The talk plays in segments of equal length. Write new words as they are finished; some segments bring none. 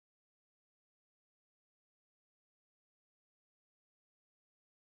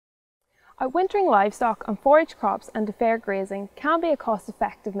Outwintering livestock on forage crops and defer grazing can be a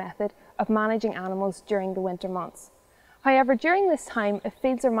cost-effective method of managing animals during the winter months. However, during this time, if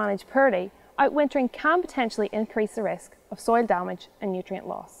fields are managed poorly, outwintering can potentially increase the risk of soil damage and nutrient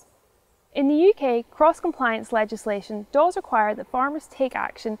loss. In the UK, cross-compliance legislation does require that farmers take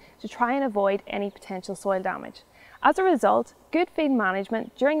action to try and avoid any potential soil damage. As a result, good field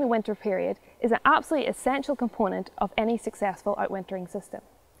management during the winter period is an absolutely essential component of any successful outwintering system.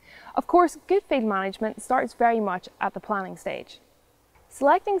 Of course, good field management starts very much at the planning stage.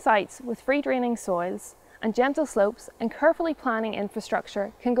 Selecting sites with free draining soils and gentle slopes and carefully planning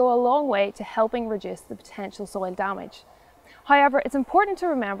infrastructure can go a long way to helping reduce the potential soil damage. However, it's important to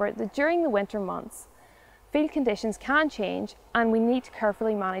remember that during the winter months, field conditions can change and we need to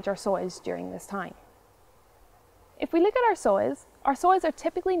carefully manage our soils during this time. If we look at our soils are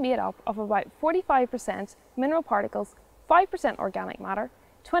typically made up of about 45% mineral particles, 5% organic matter,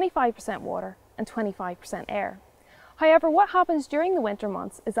 25% water and 25% air. However, what happens during the winter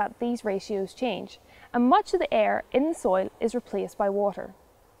months is that these ratios change and much of the air in the soil is replaced by water.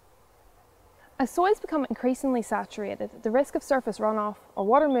 As soils become increasingly saturated, the risk of surface runoff or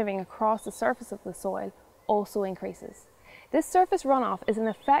water moving across the surface of the soil also increases. This surface runoff is an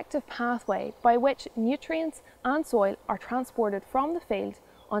effective pathway by which nutrients and soil are transported from the field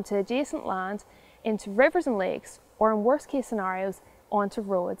onto adjacent land, into rivers and lakes, or in worst case scenarios, onto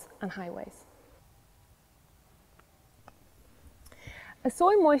roads and highways. As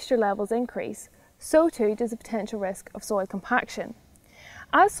soil moisture levels increase, so too does the potential risk of soil compaction.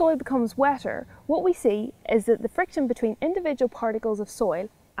 As soil becomes wetter, what we see is that the friction between individual particles of soil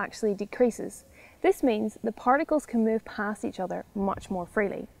actually decreases. This means the particles can move past each other much more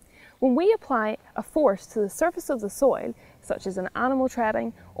freely. When we apply a force to the surface of the soil, such as an animal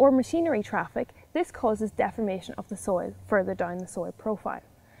treading or machinery traffic, this causes deformation of the soil further down the soil profile.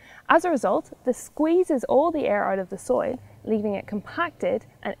 As a result, this squeezes all the air out of the soil, leaving it compacted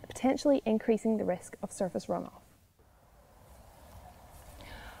and potentially increasing the risk of surface runoff.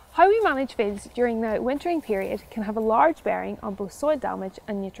 How we manage fields during the outwintering period can have a large bearing on both soil damage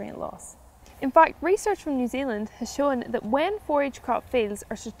and nutrient loss. In fact, research from New Zealand has shown that when forage crop fields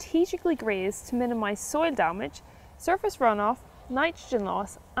are strategically grazed to minimise soil damage, surface runoff, nitrogen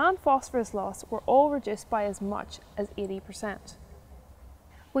loss and phosphorus loss were all reduced by as much as 80%.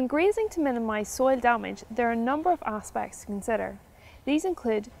 When grazing to minimise soil damage, there are a number of aspects to consider. These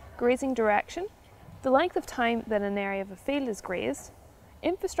include grazing direction, the length of time that an area of a field is grazed,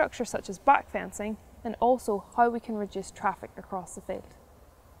 infrastructure such as backfencing, and also how we can reduce traffic across the field.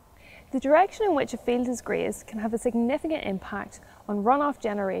 The direction in which a field is grazed can have a significant impact on runoff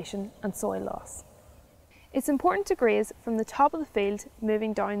generation and soil loss. It's important to graze from the top of the field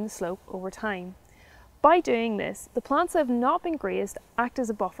moving down the slope over time. By doing this, the plants that have not been grazed act as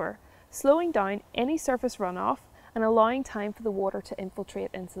a buffer, slowing down any surface runoff and allowing time for the water to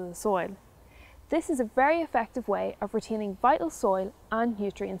infiltrate into the soil. This is a very effective way of retaining vital soil and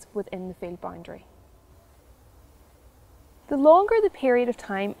nutrients within the field boundary. The longer the period of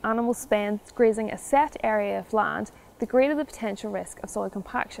time animals spend grazing a set area of land, the greater the potential risk of soil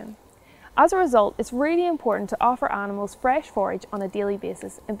compaction. As a result, it's really important to offer animals fresh forage on a daily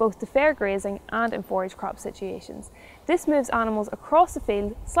basis in both defer grazing and in forage crop situations. This moves animals across the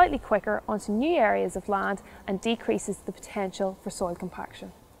field slightly quicker onto new areas of land and decreases the potential for soil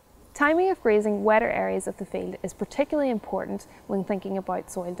compaction. Timing of grazing wetter areas of the field is particularly important when thinking about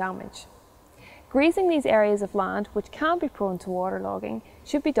soil damage. Grazing these areas of land, which can be prone to waterlogging,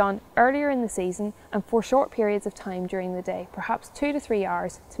 should be done earlier in the season and for short periods of time during the day, perhaps 2 to 3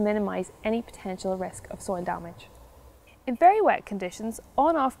 hours, to minimise any potential risk of soil damage. In very wet conditions,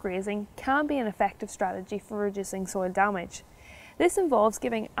 on-off grazing can be an effective strategy for reducing soil damage. This involves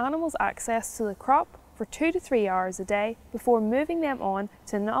giving animals access to the crop for 2 to 3 hours a day before moving them on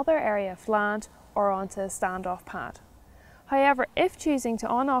to another area of land or onto a standoff pad. However, if choosing to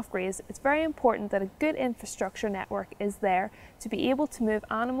on-off graze, it's very important that a good infrastructure network is there to be able to move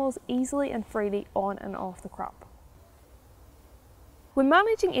animals easily and freely on and off the crop. When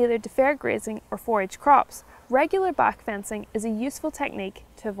managing either deferred grazing or forage crops, regular backfencing is a useful technique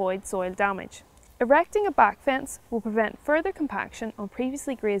to avoid soil damage. Erecting a backfence will prevent further compaction on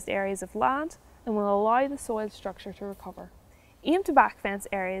previously grazed areas of land and will allow the soil structure to recover. Aim to backfence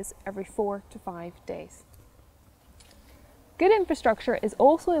areas every 4 to 5 days. Good infrastructure is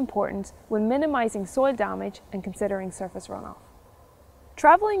also important when minimising soil damage and considering surface runoff.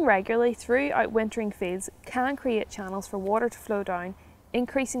 Travelling regularly through outwintering fields can create channels for water to flow down,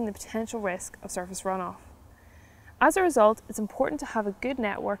 increasing the potential risk of surface runoff. As a result, it's important to have a good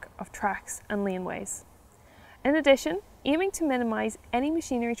network of tracks and laneways. In addition, aiming to minimise any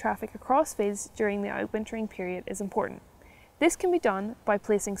machinery traffic across fields during the outwintering period is important. This can be done by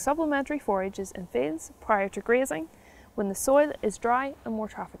placing supplementary forages in fields prior to grazing when the soil is dry and more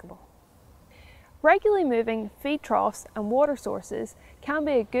trafficable. Regularly moving feed troughs and water sources can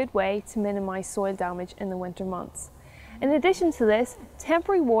be a good way to minimise soil damage in the winter months. In addition to this,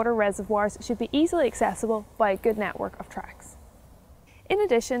 temporary water reservoirs should be easily accessible by a good network of tracks. In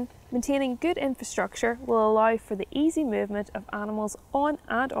addition, maintaining good infrastructure will allow for the easy movement of animals on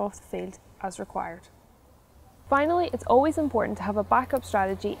and off the field as required. Finally, it's always important to have a backup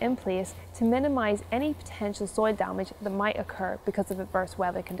strategy in place to minimise any potential soil damage that might occur because of adverse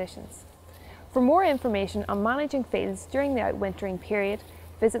weather conditions. For more information on managing fields during the outwintering period,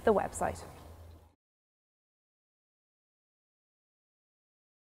 visit the website.